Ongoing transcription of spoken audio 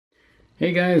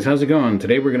Hey guys, how's it going?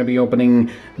 Today we're going to be opening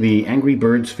the Angry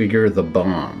Birds figure, The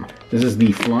Bomb. This is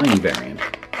the flying variant.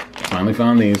 Finally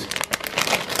found these.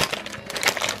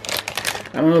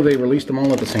 I don't know if they released them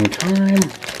all at the same time,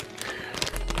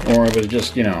 or it was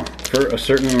just, you know, for a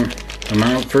certain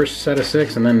amount, first set of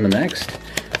 6 and then the next.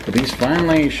 But these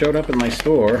finally showed up in my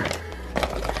store.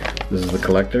 This is the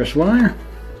collector's flyer.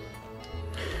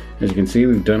 As you can see,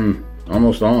 we've done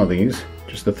almost all of these,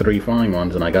 just the 3 flying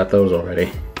ones, and I got those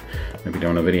already. Maybe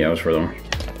doing the videos for them.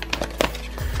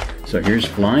 So here's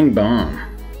Flying Bomb.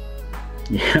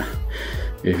 Yeah,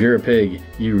 if you're a pig,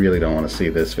 you really don't want to see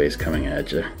this face coming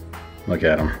at you. Look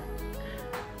at him.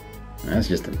 That's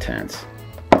just intense.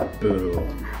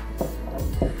 Boom.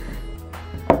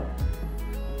 I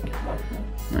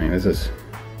mean, this is,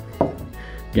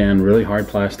 again, really hard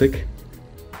plastic.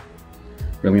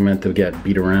 Really meant to get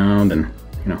beat around and,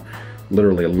 you know,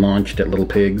 literally launched at little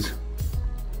pigs.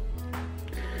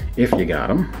 If you got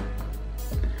them,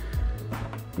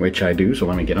 which I do, so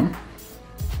let me get them.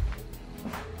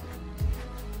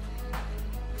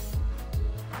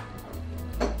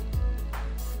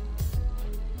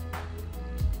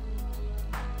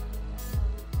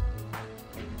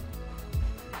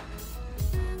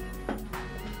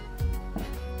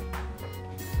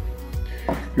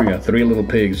 We got 3 little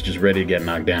pigs just ready to get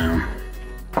knocked down.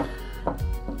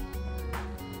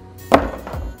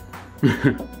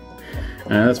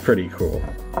 That's pretty cool.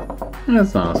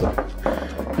 That's awesome.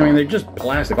 I mean, they're just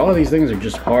plastic. All of these things are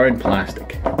just hard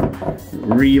plastic.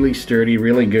 Really sturdy,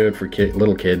 really good for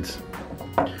little kids.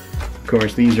 Of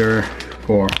course, these are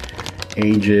for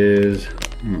ages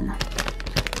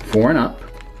 4 and up.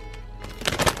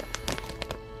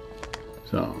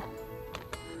 So,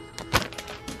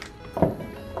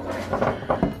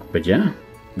 but yeah,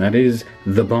 that is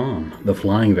The Bomb, the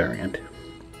flying variant.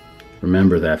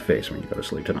 Remember that face when you go to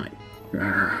sleep tonight.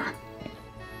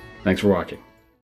 Thanks for watching.